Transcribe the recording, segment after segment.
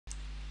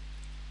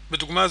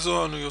בדוגמה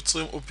זו אנו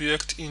יוצרים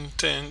אובייקט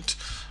intent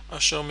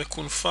אשר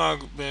מקונפג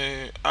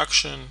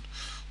באקשן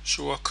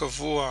שהוא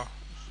הקבוע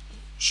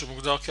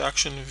שמוגדר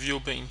כאקשן view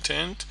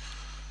ב-intent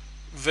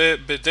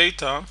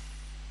ובדאטה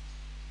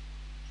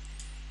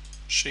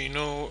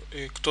שהינו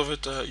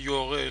כתובת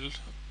ה-URL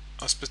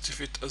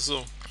הספציפית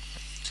הזו.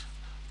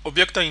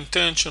 אובייקט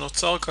ה-intent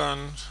שנוצר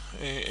כאן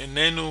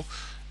איננו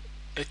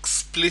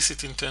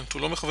explicit intent,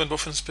 הוא לא מכוון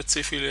באופן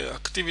ספציפי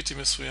לאקטיביטי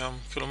מסוים,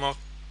 כלומר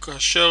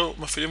כאשר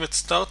מפעילים את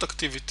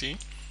startActivity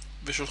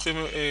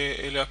ושולחים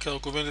אליה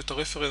כארגומנט את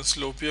הרפרנס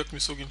לאובייקט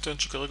מסוג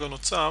intent שכרגע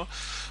נוצר,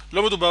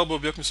 לא מדובר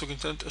באובייקט מסוג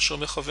intent אשר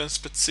מכוון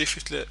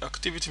ספציפית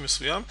לאקטיביטי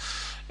מסוים,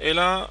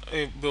 אלא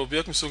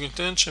באובייקט מסוג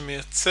intent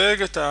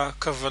שמייצג את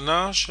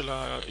הכוונה של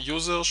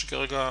היוזר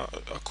שכרגע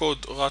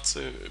הקוד רץ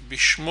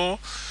בשמו,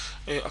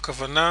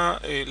 הכוונה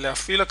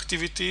להפעיל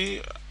אקטיביטי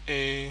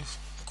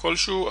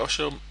כלשהו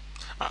אשר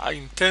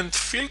ה-intent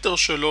filter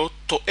שלו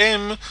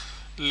תואם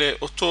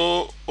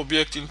לאותו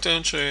אובייקט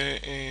intent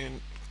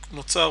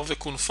שנוצר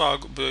וקונפג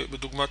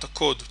בדוגמת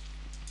הקוד.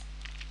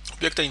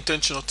 אובייקט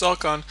ה-intent שנוצר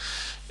כאן,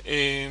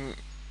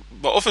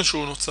 באופן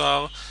שהוא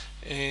נוצר,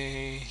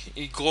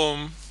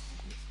 יגרום,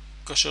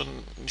 כאשר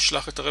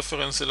נשלח את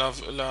הרפרנס אליו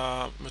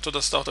למתודה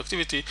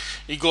startActivity,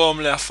 יגרום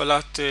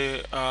להפעלת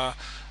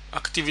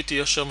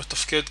האקטיביטי אשר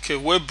מתפקד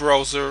כ-Web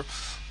Browser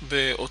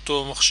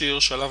באותו מכשיר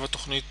שעליו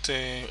התוכנית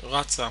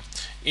רצה.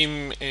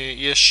 אם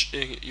יש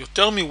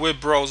יותר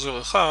מ-Web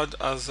Browser אחד,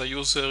 אז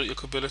היוזר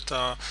יקבל את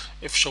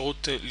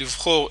האפשרות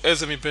לבחור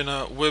איזה מבין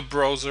ה-Web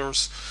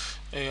Browsers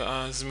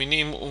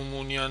הזמינים הוא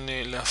מעוניין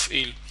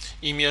להפעיל.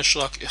 אם יש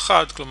רק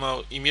אחד,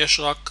 כלומר אם יש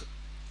רק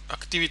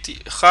אקטיביטי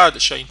אחד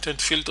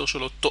שהאינטנט פילטר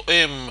שלו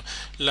תואם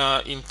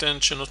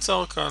לאינטנט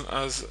שנוצר כאן,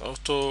 אז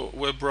אותו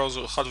Web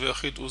Browser אחד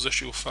ויחיד הוא זה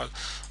שיופעל.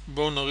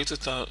 בואו נריץ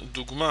את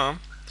הדוגמה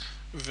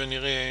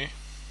ונראה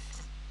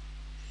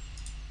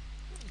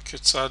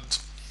כיצד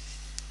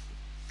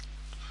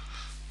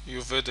היא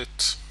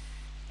עובדת.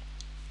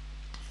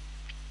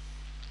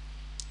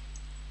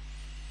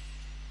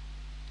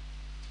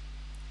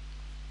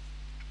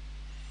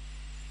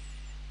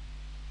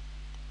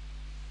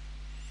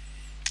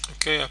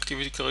 אוקיי,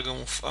 האקטיביטי כרגע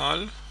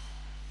מופעל.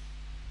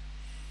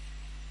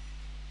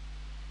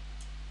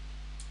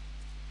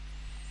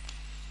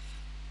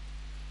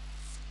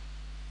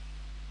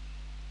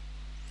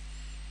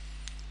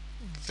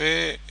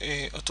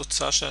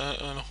 והתוצאה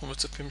שאנחנו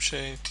מצפים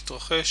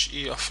שתתרחש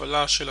היא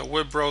הפעלה של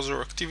ה-Web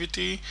Browser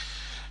Activity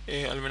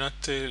על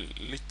מנת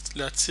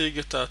להציג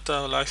את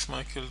האתר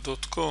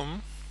lifemichael.com.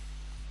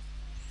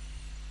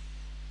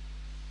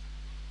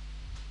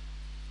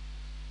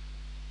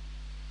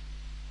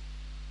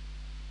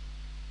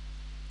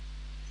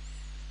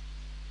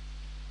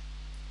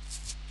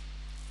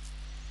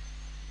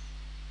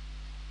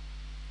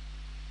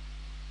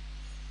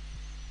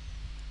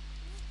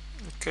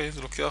 אוקיי,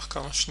 זה לוקח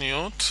כמה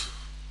שניות.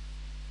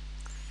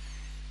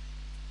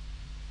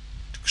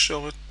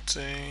 תקשורת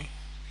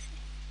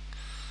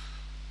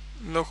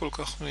לא כל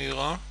כך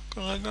מהירה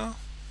כרגע.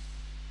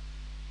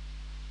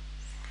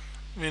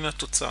 והנה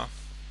התוצאה.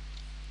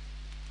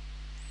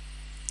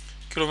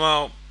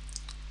 כלומר,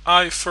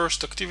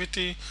 first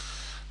activity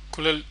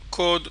כולל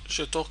קוד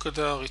שתוך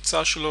כדי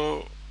הריצה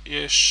שלו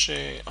יש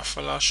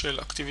הפעלה של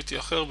אקטיביטי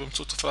אחר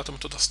באמצעות הפעלת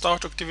המתודה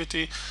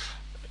startActivity,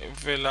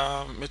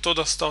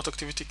 ולמתודה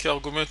startActivity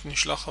כארגומנט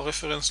נשלח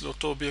הרפרנס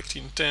לאותו אובייקט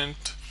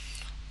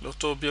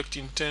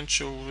intent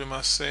שהוא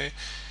למעשה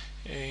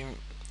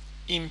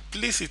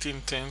implicit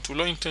intent, הוא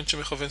לא intent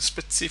שמכוון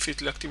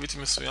ספציפית לאקטיביטי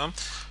מסוים,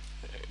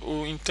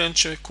 הוא intent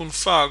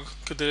שקונפג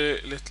כדי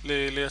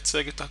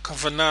לייצג את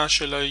הכוונה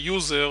של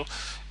היוזר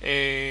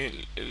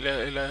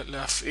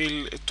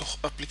להפעיל תוך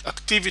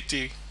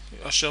אקטיביטי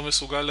אשר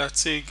מסוגל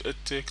להציג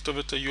את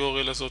כתובת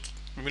ה-URL הזאת.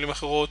 במילים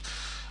אחרות,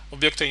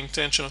 אובייקט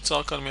ה-intent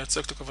שנוצר כאן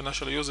מייצג את הכוונה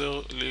של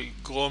היוזר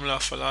לגרום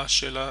להפעלה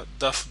של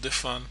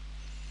הדפדפן.